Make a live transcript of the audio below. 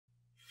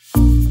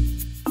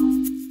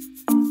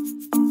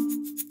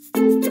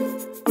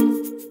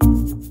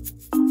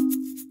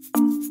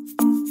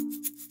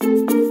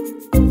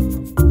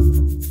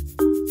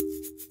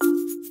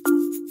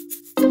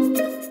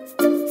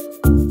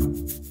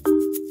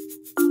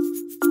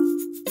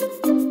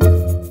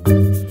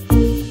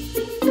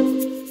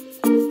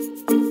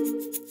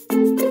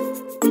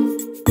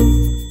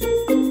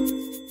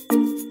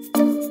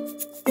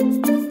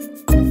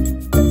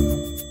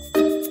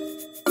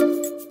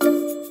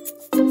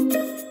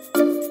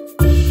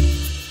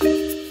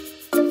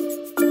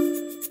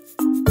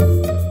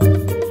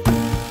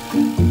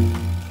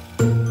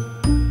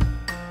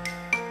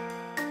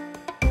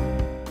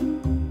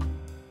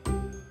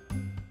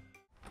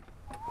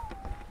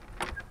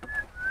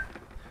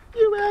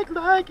act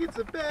like it's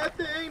a bad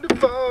thing to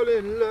fall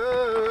in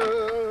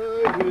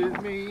love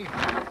with me.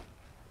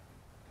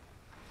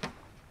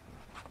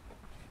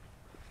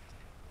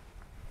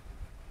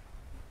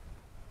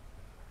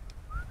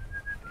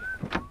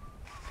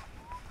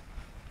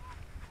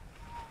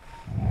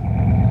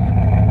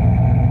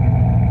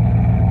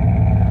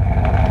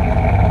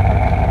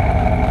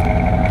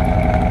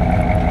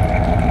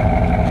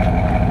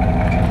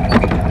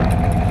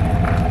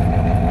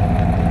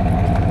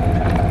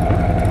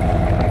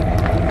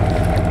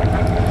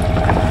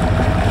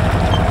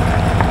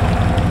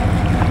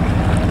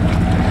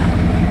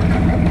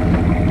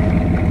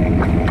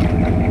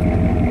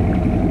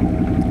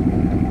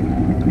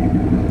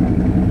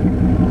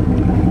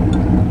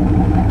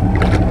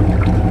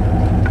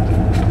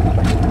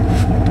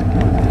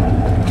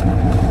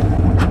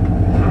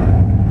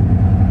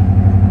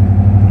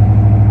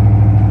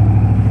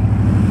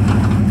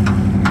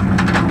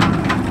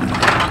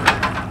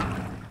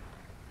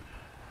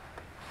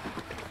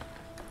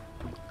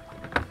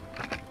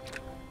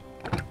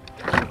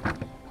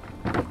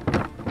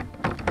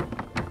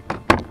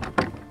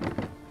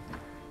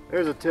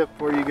 There's a tip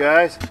for you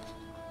guys.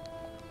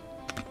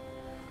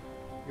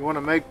 You want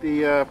to make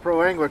the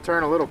Pro Angler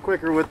turn a little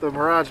quicker with the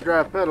Mirage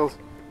Drive pedals.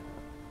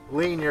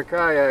 Lean your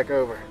kayak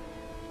over.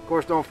 Of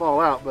course, don't fall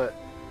out, but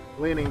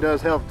leaning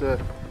does help to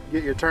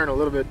get your turn a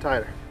little bit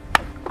tighter.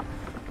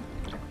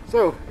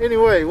 So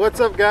anyway,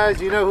 what's up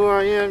guys? You know who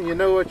I am, you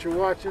know what you're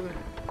watching.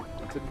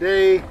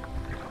 Today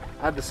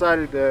I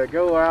decided to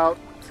go out.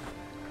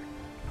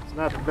 It's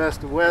not the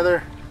best of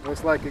weather.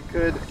 Looks like it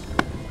could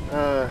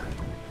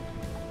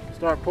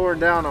start pouring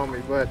down on me,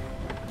 but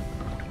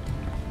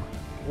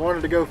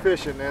wanted to go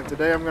fishing, and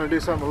today I'm going to do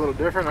something a little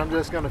different. I'm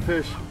just going to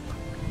fish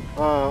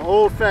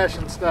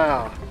old-fashioned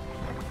style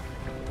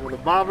with a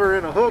bobber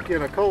and a hook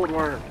and a cold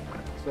worm.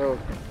 So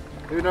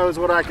who knows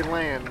what I can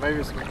land.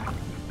 Maybe some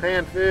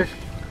panfish,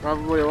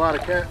 probably a lot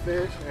of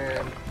catfish,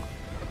 and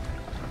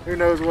who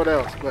knows what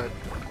else, but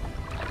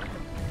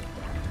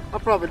I'll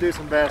probably do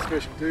some bass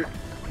fishing too.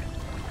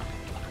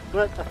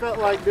 But I felt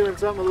like doing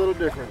something a little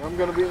different. I'm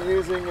going to be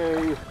using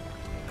a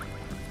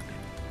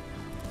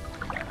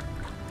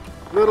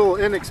little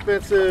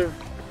inexpensive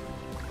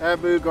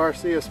Abu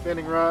Garcia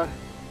spinning rod.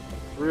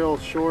 Real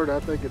short. I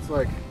think it's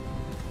like,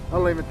 I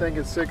don't even think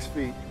it's 6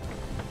 feet.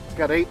 It's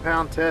got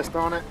 8-pound test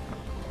on it.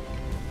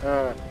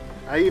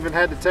 I even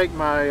had to take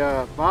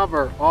my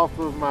bobber off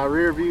of my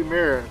rear view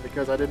mirror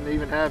because I didn't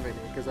even have any,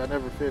 because I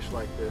never fish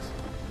like this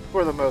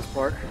for the most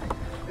part.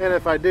 And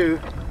if I do,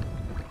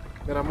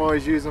 then I'm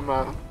always using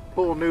my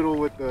pool noodle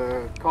with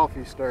the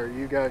coffee stir.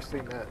 You guys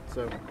seen that.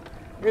 So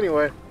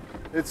anyway,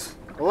 it's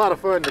a lot of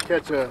fun to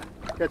catch a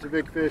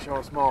big fish on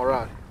a small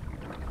rod.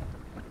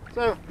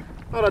 So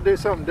thought I'd do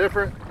something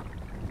different,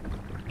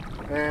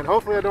 and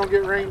hopefully I don't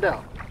get rained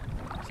out.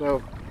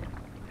 So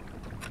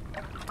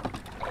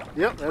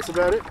yep, that's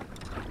about it.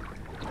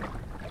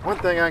 One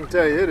thing I can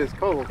tell you, it is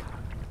cold.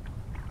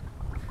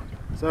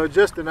 So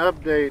just an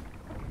update.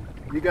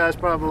 You guys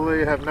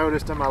probably have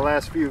noticed in my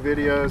last few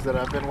videos that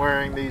I've been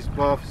wearing these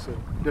buffs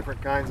and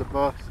different kinds of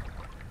buffs,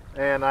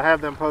 and I have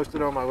them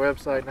posted on my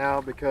website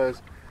now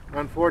because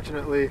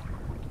unfortunately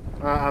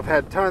I've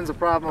had tons of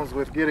problems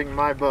with getting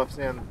my buffs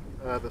in,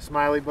 the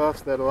smiley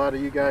buffs that a lot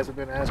of you guys have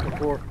been asking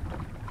for.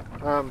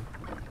 I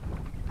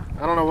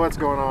don't know what's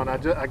going on.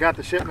 I got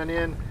the shipment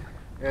in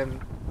and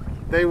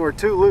they were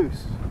too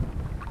loose.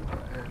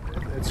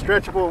 It's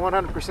stretchable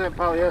 100%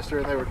 polyester,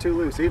 and they were too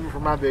loose even for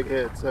my big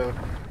head. So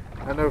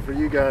I know for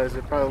you guys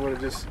it probably would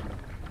have just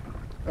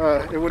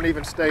it wouldn't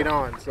even stayed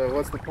on. So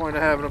what's the point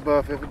of having a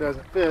buff if it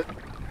doesn't fit?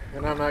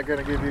 And I'm not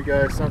going to give you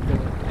guys something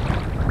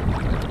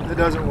that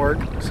doesn't work.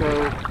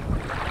 So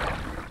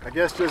I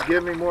guess just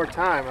give me more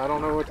time. I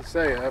don't know what to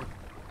say. I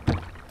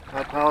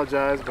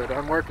apologize, but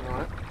I'm working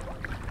on it.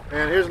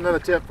 And here's another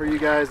tip for you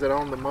guys that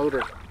own the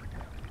motor,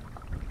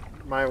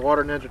 my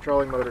Water Ninja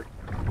trolling motor.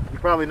 You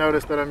probably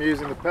noticed that I'm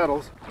using the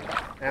pedals,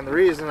 and the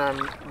reason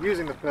I'm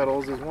using the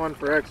pedals is one,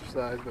 for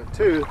exercise, but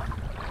two,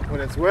 when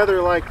it's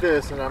weather like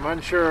this and I'm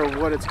unsure of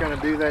what it's going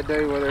to do that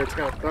day, whether it's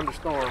going to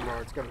thunderstorm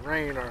or it's going to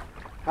rain or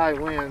high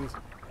winds,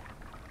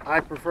 I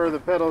prefer the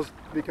pedals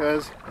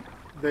because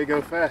they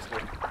go faster.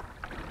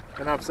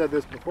 And I've said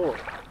this before.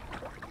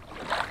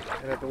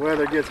 And if the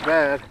weather gets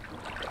bad,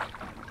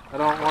 I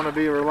don't want to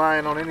be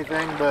relying on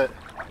anything but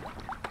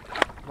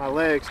my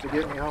legs to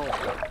get me home.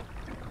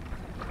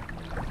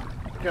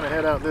 I'm gonna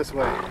head out this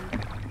way.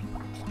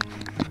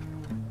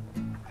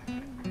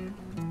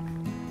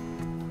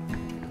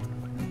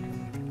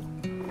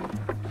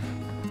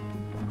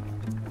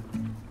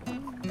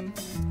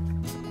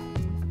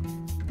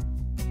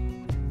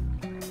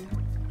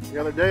 The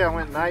other day I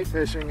went night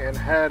fishing and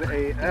had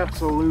an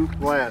absolute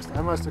blast.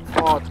 I must have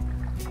caught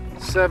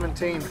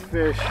 17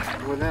 fish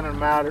within a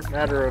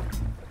matter of,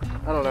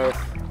 I don't know,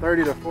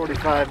 30 to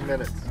 45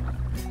 minutes.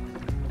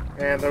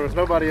 And there was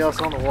nobody else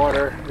on the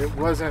water. It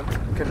wasn't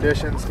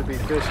conditions to be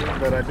fishing,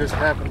 but I just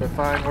happened to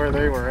find where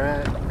they were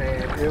at,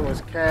 and it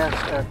was cast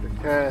after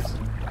cast,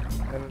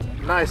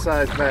 and nice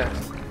sized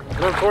bass.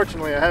 But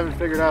unfortunately, I haven't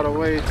figured out a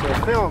way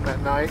to film at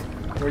night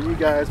where you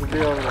guys will be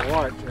able to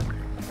watch.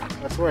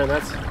 And I swear,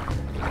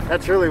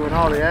 that's really when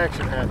all the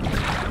action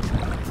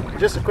happens.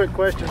 Just a quick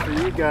question for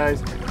you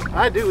guys.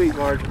 I do eat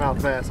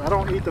largemouth bass. I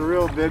don't eat the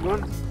real big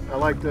ones. I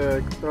like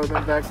to throw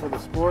them back for the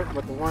sport,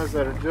 but the ones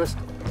that are just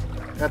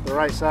at the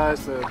right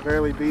size to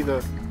barely be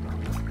the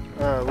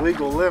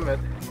legal limit,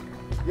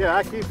 yeah,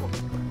 I keep them.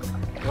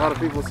 A lot of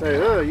people say,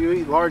 oh, you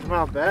eat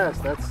largemouth bass,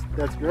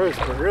 that's gross,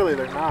 but really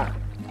they're not.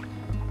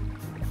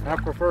 I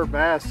prefer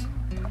bass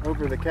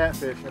over the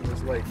catfish in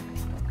this lake.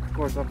 Of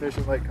course, I'm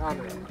fishing Lake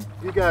Conroe.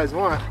 If you guys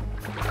want,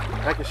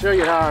 I can show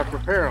you how I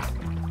prepare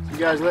them. So you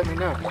guys let me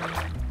know.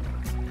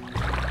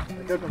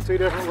 I cook them two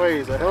different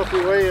ways, a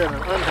healthy way and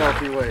an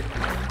unhealthy way.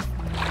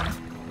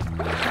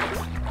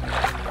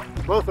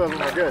 Both of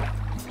them are good.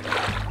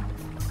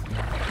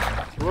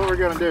 So what we're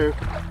going to do,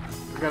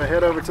 we're going to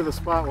head over to the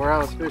spot where I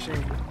was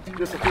fishing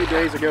just a few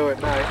days ago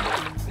at night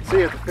and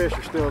see if the fish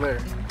are still there.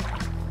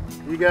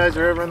 If you guys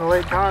are ever in the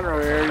Lake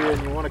Conroe area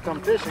and you want to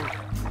come fishing,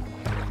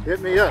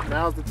 hit me up.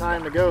 Now's the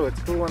time to go.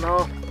 It's cooling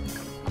off.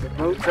 The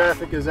boat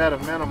traffic is at a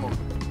minimum.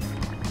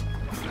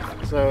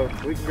 So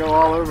we can go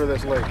all over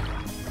this lake.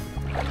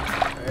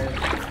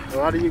 And a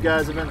lot of you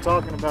guys have been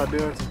talking about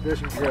doing some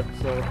fishing trips.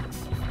 So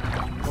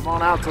come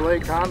on out to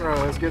Lake Conroe.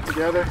 Let's get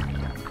together.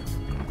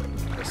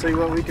 Let's see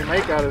what we can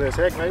make out of this.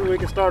 Heck, maybe we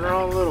can start our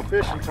own little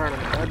fishing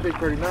tournament. That'd be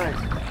pretty nice.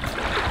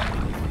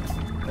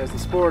 As the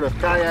sport of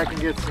kayaking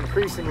gets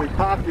increasingly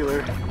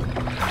popular,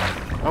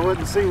 I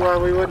wouldn't see why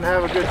we wouldn't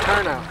have a good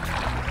turnout.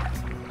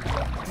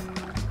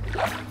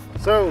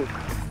 So,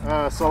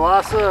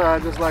 Salasa,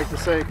 I'd just like to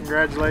say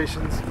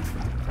congratulations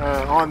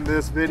on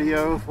this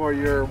video for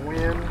your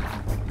win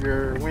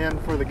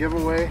for the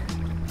giveaway.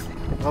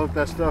 I hope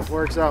that stuff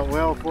works out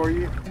well for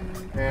you.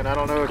 And I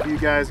don't know if you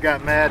guys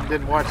got mad and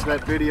didn't watch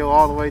that video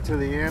all the way to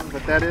the end,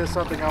 but that is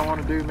something I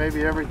want to do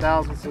maybe every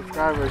 1,000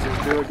 subscribers,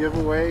 is do a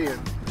giveaway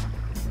and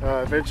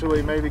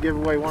eventually maybe give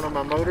away one of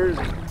my motors.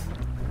 And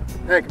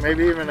heck,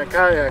 maybe even a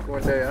kayak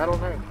one day. I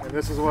don't know. And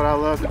this is what I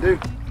love to do.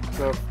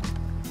 So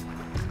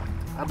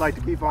I'd like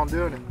to keep on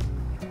doing it.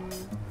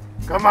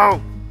 Come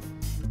on!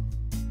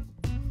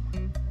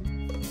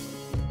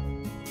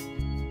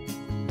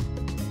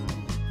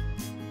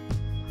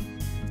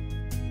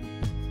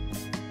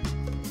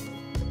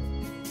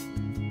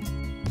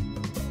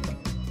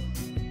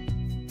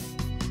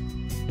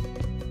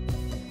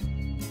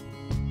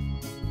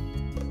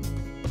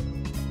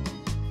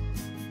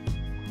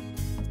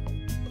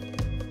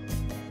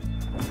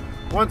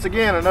 Once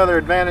again, another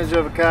advantage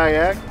of a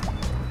kayak.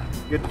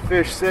 Get the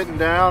fish sitting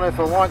down if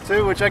I want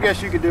to, which I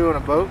guess you could do in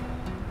a boat.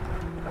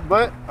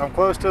 But I'm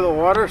close to the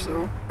water,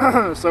 so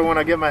so when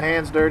I get my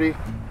hands dirty,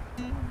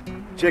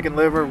 chicken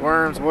liver,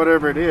 worms,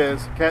 whatever it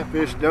is,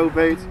 catfish, dough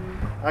baits,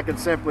 I can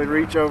simply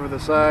reach over the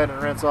side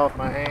and rinse off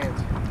my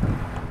hands.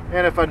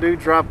 And if I do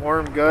drop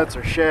worm guts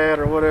or shad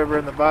or whatever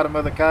in the bottom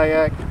of the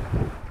kayak,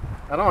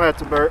 I don't have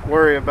to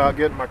worry about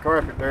getting my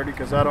carpet dirty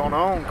because I don't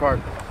own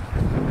carpet.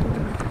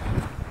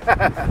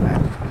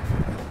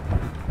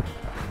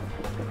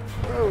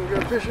 Oh, we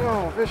got fish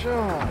on, fish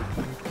on.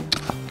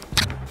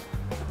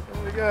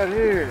 What we got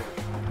here?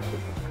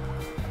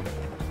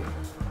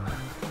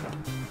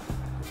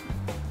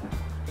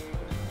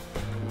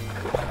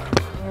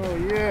 Oh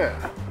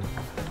yeah.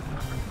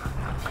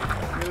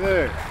 Look at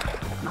there.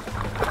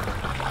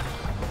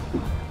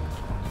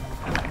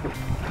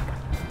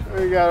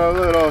 We got a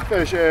little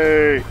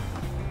fishy.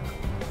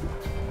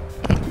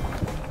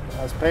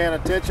 I was paying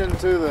attention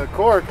to the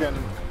cork and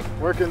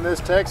working this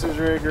Texas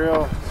rig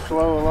real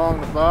slow along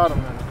the bottom.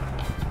 And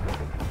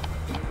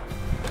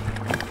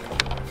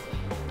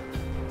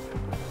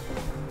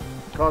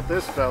caught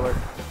this feller.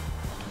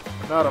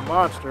 Not a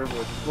monster,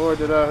 but boy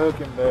did I hook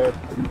him bad.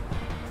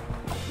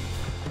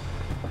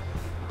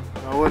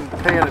 I wasn't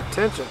paying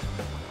attention.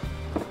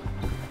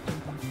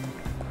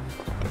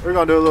 We're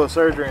gonna do a little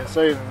surgery and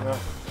save him though.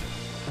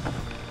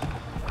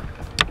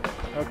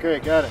 Okay,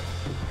 got it.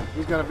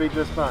 He's gonna be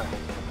just fine.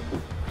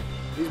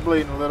 He's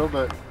bleeding a little,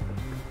 but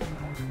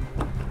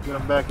get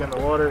him back in the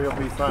water, he'll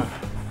be fine.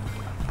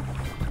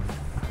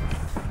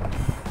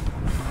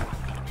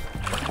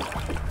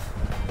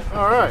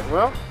 Alright,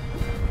 well,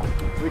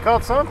 we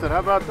caught something. How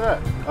about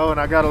that? Oh, and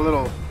I got a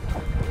little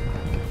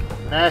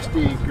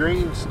nasty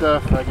green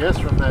stuff, I guess,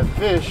 from that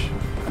fish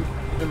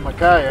in my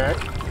kayak.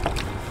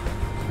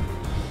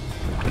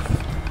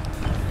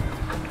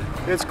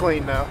 It's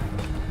clean now.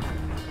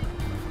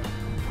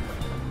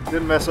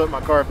 Didn't mess up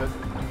my carpet.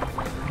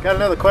 Got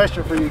another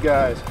question for you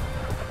guys.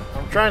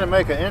 I'm trying to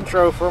make an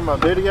intro for my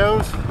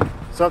videos,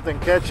 something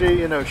catchy,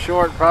 you know,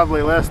 short,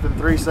 probably less than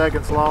 3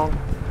 seconds long,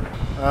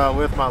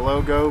 with my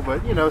logo,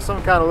 but you know,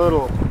 some kind of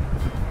little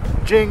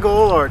jingle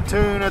or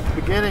tune at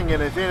the beginning.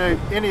 And if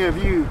any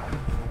of you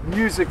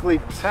musically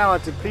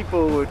talented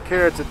people would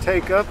care to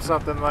take up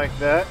something like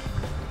that,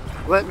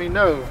 let me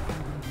know,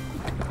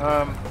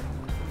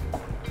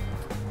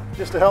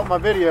 just to help my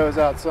videos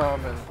out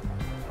some, and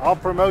I'll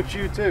promote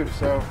you too,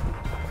 so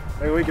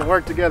maybe we can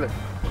work together.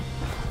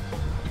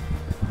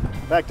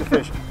 Back to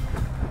fishing.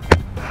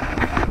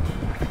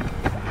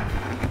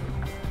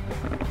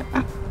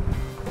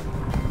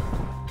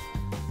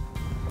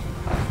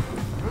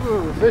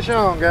 Fish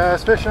on,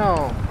 guys, fish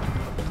on.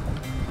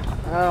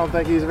 I don't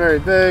think he's very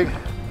big.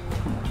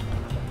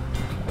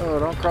 Oh,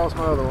 don't cross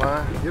my other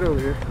line. Get over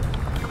here.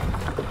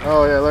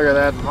 Oh yeah, look at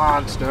that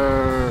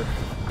monster.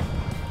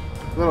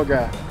 Little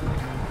guy.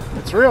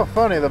 It's real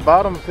funny. The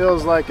bottom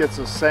feels like it's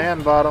a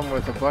sand bottom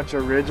with a bunch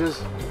of ridges.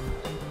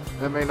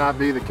 That may not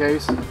be the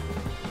case.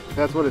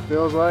 That's what it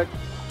feels like.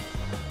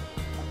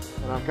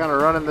 And I'm kind of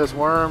running this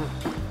worm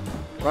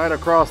right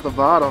across the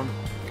bottom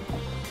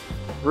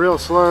real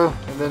slow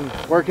and then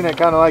working it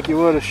kind of like you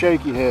would a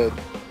shaky head.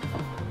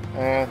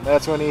 And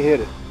that's when he hit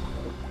it.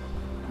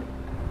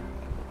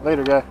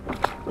 Later, guy.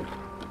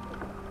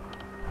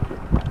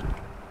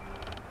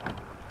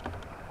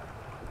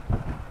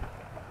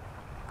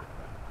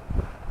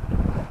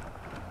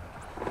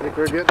 I think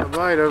we're getting a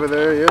bite over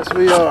there. Yes,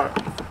 we are.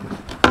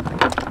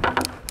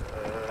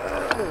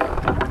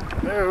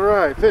 All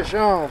right, fish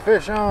on,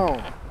 fish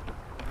on.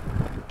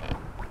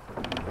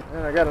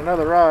 And I got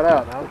another rod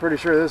out. Now, I'm pretty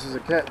sure this is a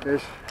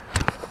catfish.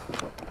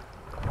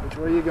 Which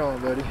way you going,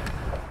 buddy?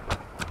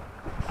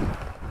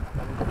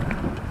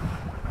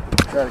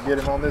 Try to get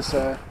him on this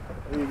side.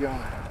 Where you going?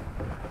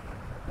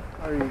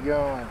 Where are you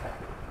going?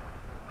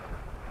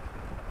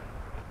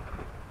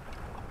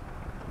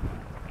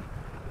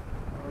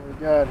 What we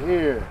got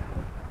here?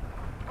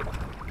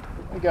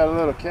 We got a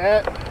little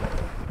cat.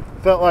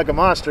 Felt like a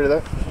monster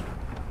though.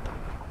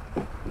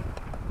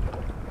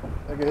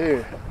 Look at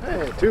here.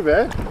 Hey, too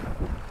bad.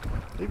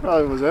 He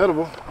probably was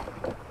edible.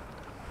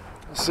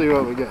 Let's see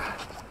what we got.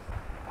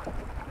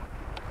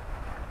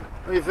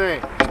 What do you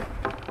think?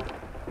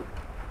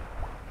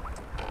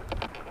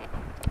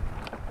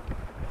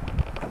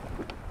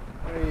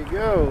 There you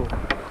go.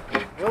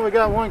 Well, we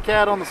got one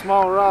cat on the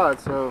small rod,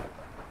 so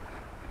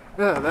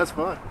yeah, that's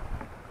fun.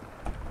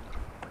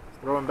 Let's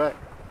throw him back.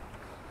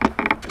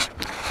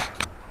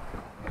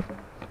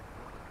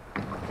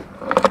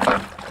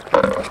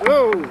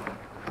 Whoa!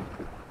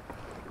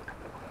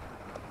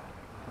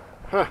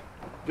 Huh.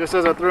 Just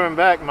as I threw him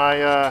back,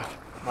 my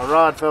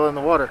rod fell in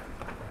the water.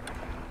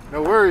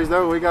 No worries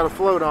though, we got a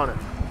float on it.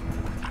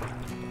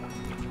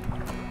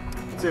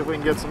 Let's see if we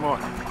can get some more.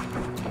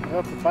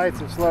 Well, the bites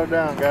have slowed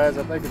down, guys.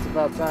 I think it's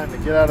about time to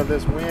get out of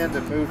this wind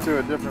and move to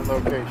a different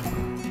location.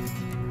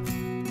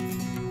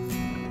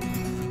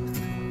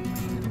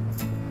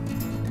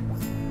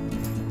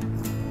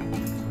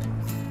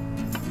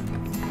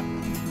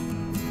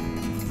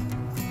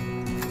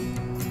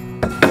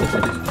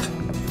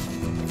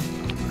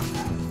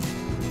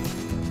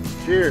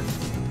 Cheers.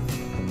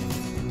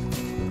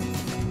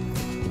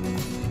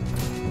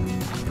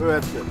 Oh,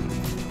 that's good.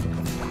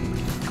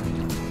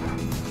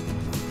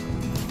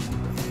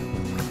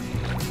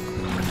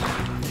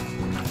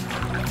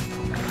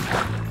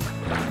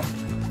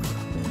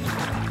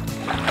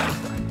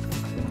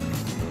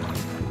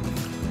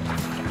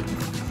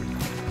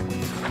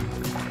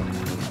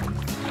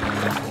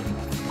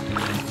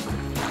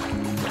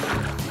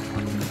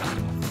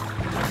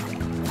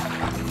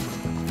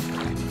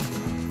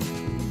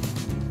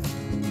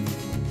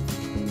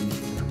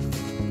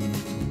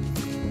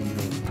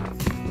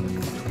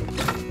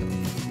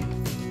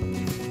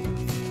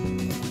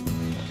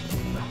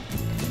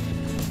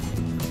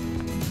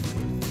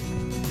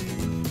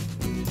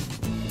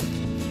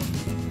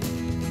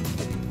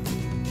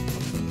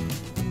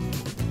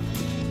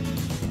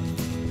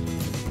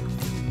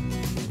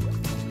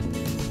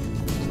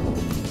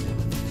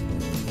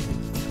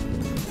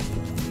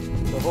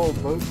 The whole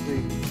boat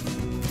feed.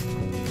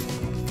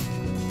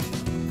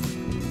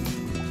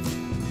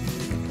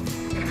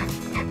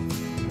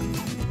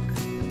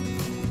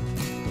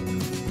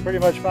 Pretty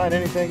much find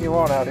anything you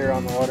want out here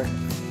on the water.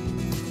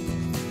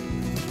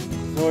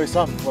 There's always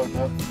something floating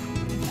up.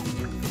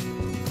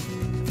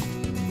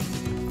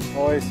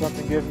 Always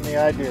something giving me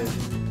ideas.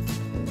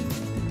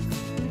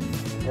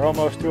 We're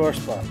almost to our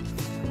spot.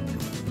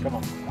 Come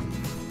on.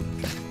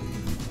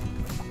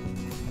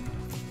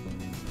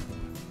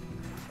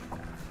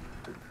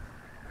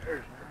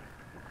 There's one.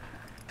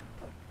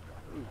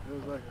 Ooh,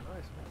 feels like a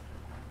nice one.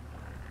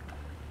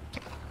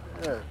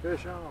 Yeah,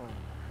 fish on.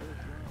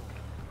 Fish on.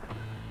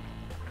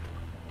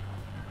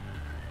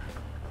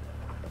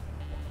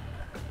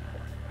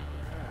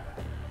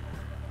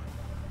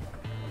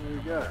 What do we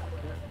got?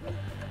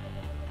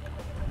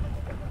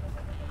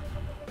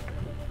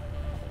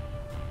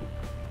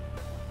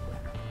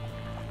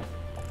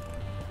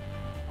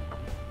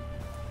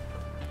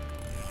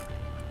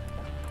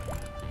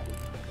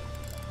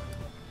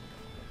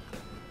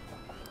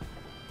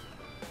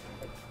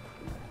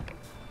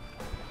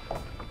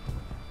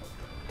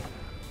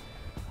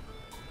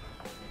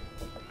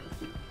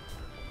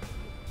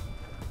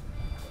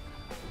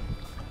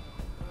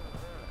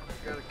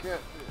 Got a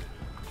catfish.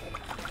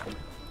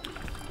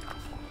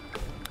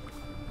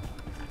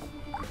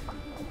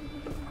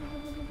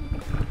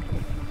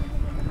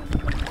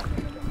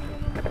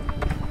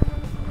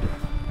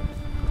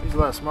 He's a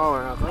lot smaller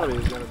than I thought he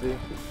was going to be.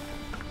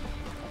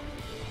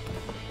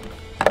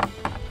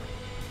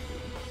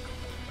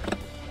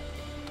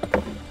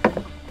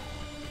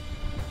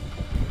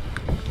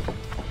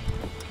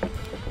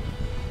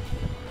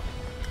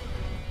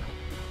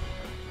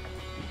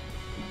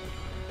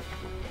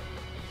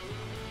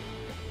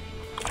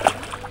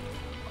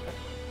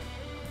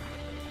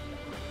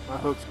 My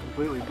hook's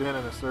completely bent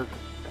in a circle.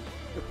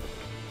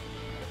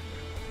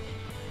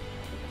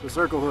 It's a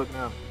circle hook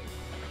now.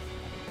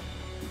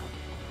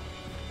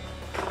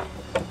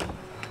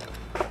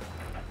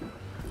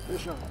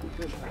 Fish on,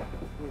 fish on,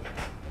 fish.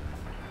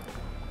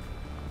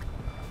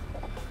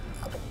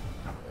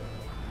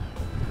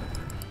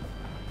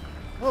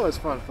 Oh, it's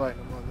fun fighting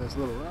them on this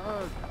little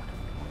rod.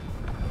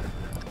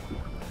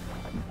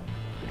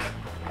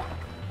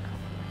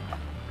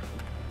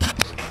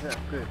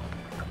 Catfish.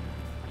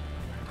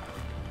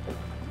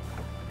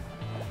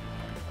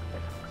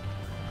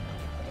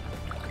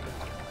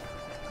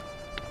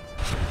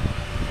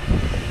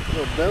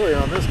 Little belly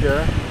on this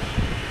guy.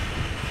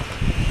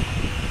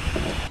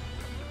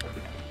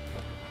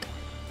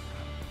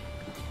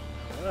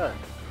 Alright.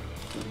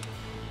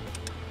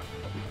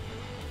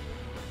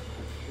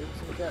 Getting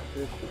some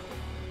catfish.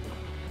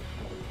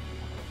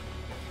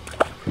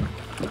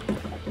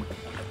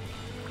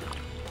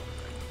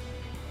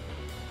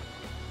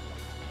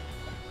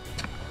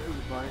 There's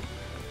a bite.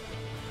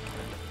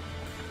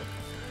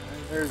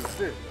 And there's a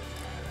stick.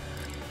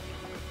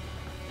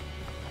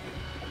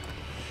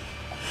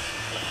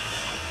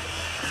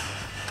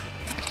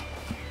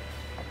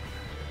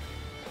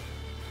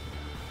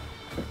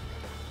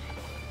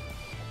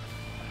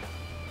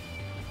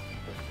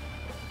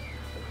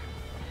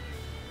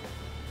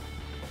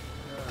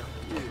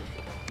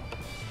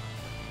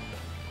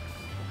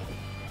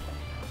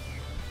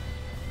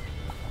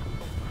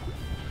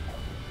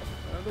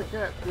 Another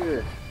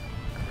catfish.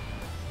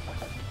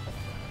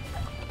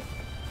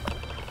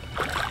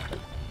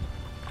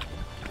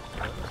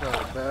 That's not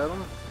a bad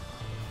one.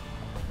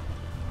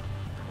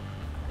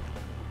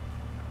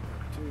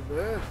 Not too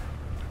bad.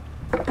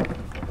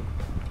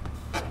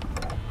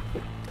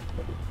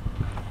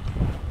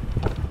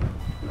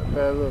 Not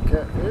bad little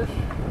catfish.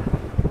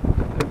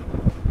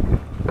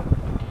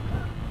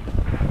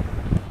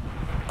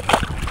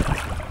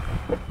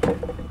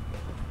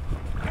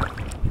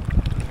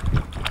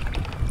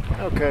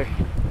 Okay,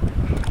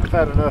 I've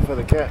had enough of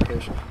the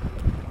catfishing.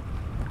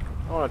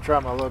 I want to try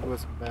my luck with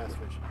some bass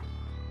fishing.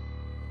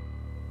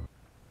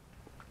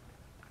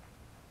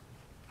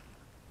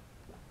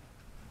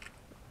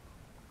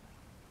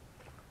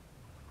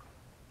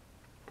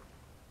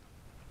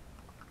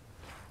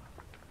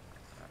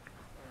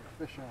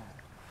 Fish on.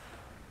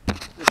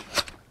 Fish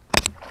on.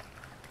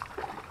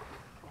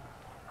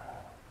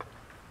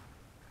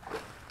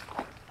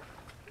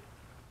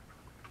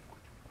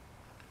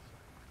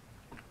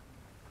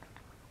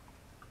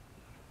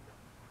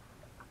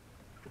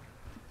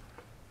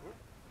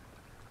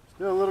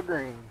 Still a little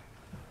green.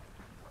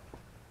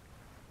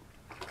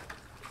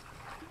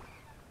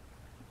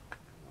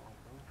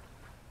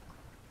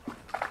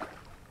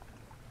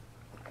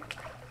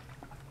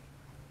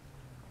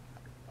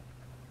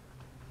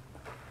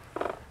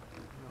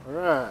 All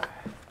right.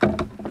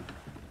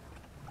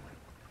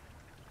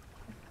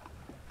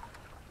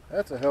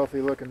 That's a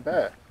healthy looking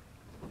bat.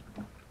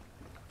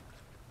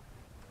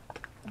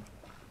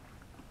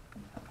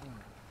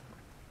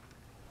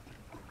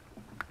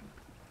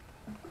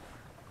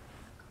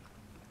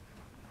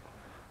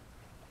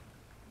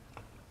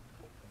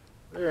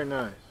 Very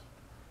nice.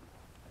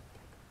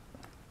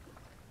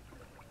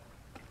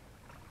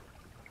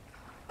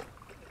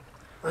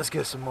 Let's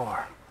get some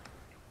more.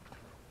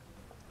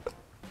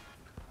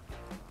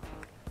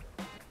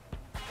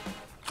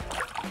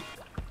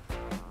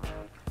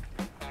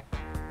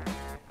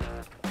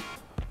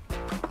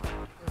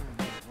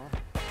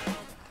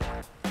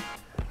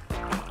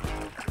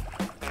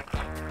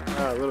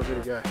 Ah, a little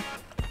bitty guy.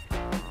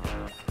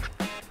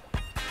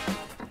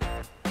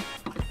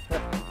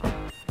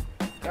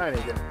 Tiny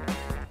guy.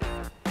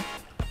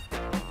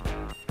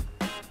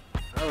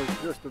 I was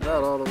just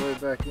about all the way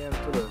back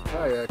into the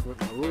kayak with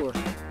my lure.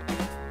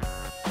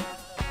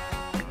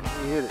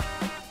 And he hit it.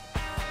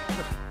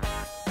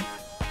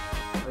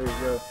 There you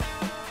go.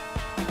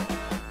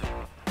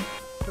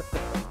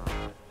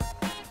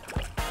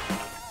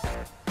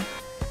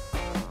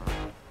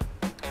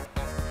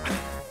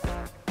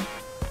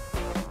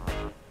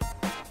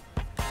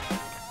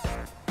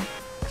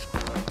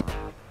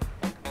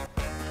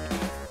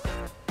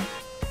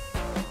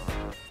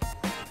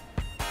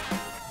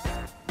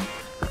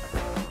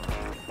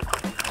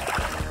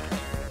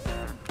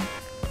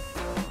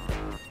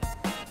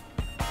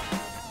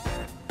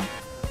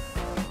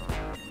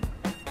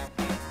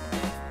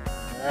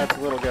 That's a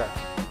little guy.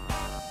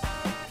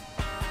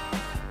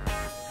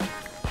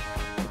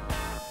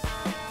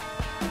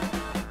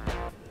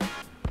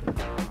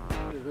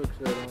 Your hook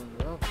set on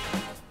well.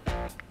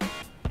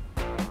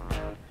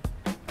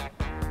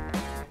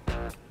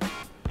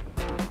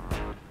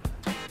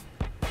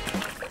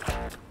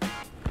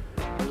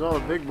 Where's all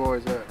the big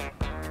boys at?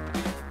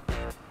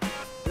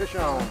 Fish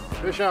on,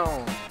 fish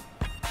on.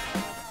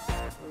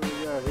 What do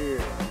we got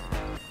here?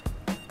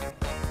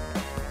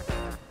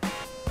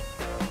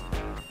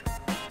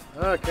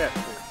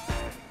 Catfish.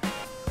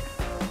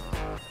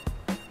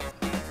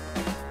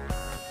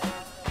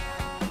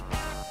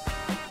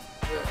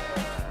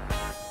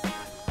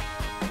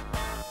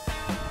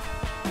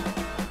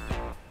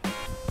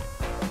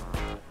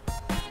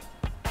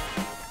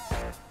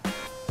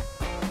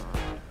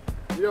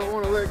 You don't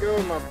want to let go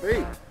of my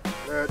bait.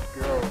 Let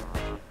go.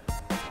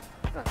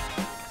 Not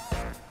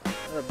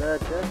a bad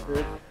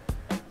catfish.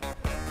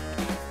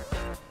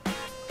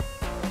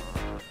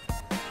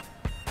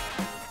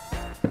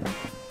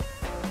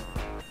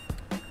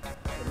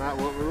 But not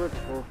what we're looking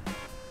for.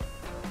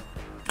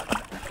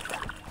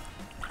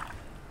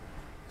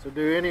 So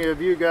do any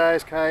of you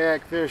guys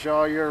kayak fish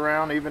all year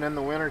round, even in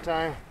the winter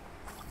time?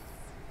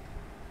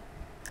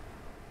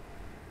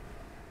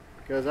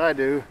 Because I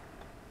do.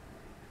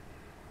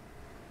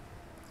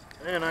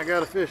 And I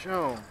got a fish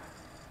on.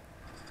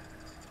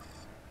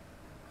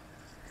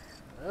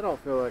 That don't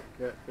feel like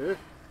a catfish.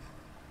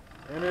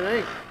 And it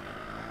ain't.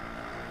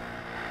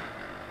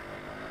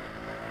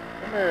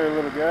 Come here,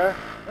 little guy.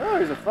 Oh,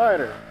 he's a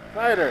fighter.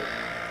 Fighter.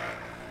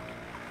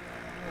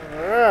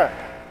 Alright.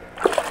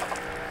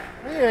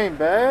 He ain't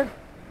bad.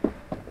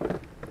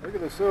 Look at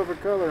the silver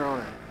color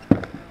on it.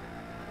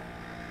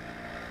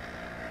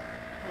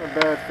 Not a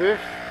bad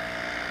fish.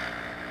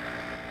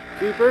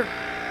 Keeper.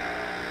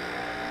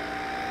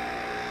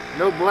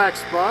 No black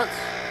spots.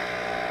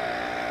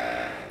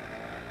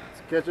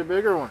 Let's catch a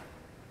bigger one.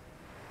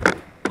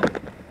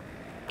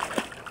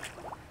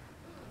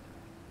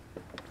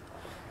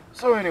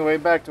 So anyway,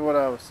 back to what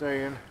I was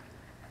saying.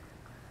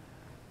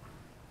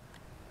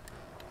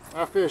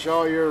 I fish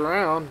all year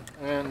round,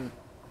 and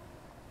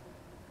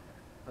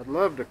I'd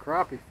love to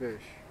crappie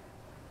fish.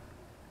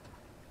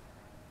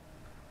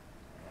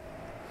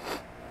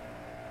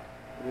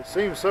 But it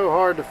seems so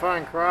hard to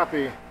find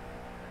crappie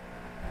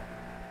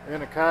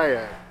in a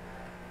kayak.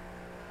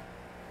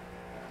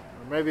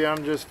 Or maybe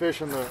I'm just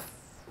fishing the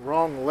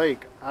wrong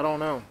lake. I don't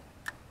know.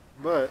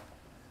 But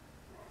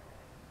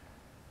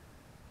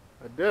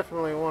I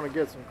definitely want to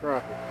get some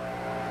crappie.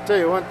 I'll tell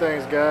you one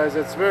thing, guys,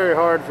 it's very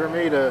hard for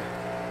me to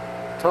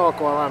talk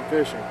while I'm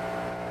fishing.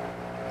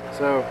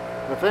 So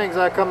the things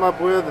I come up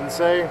with and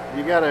say,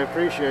 you got to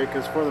appreciate,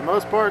 because for the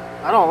most part,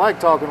 I don't like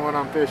talking when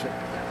I'm fishing.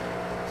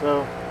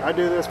 So I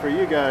do this for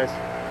you guys.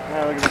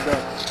 Now look at the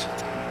duck.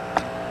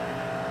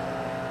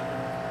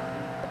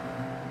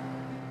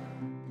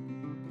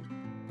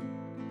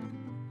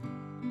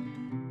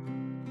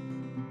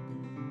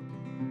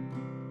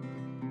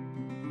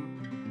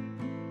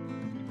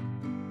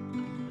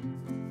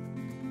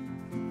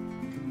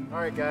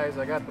 Alright guys,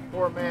 I got the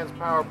poor man's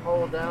power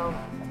pole down.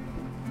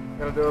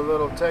 Gonna do a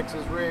little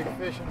Texas rig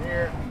fishing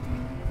here.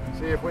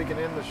 See if we can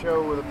end the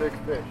show with a big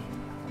fish.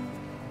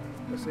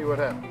 Let's see what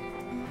happens.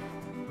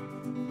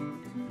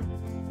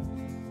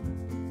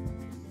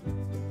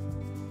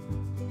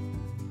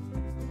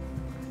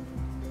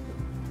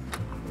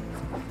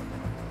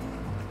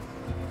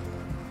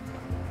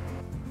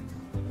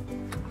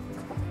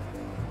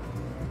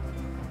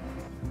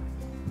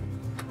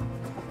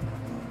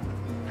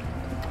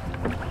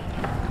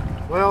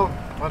 Well,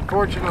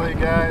 unfortunately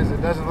guys,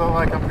 it doesn't look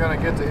like I'm going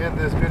to get to end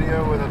this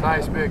video with a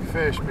nice big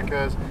fish,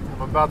 because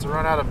I'm about to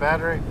run out of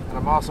battery, and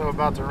I'm also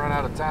about to run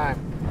out of time.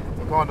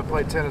 I'm going to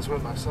play tennis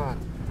with my son.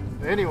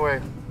 But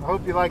anyway, I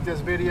hope you liked this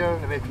video,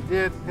 and if you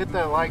did, hit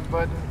that like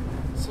button,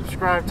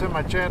 subscribe to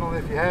my channel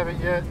if you haven't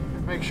yet,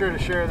 and make sure to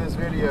share this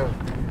video.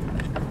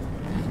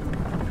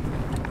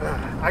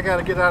 I got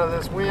to get out of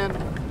this wind,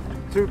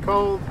 too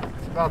cold,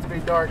 it's about to be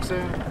dark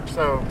soon,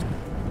 so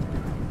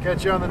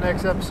catch you on the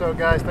next episode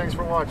guys. Thanks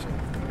for watching.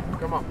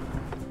 Come on.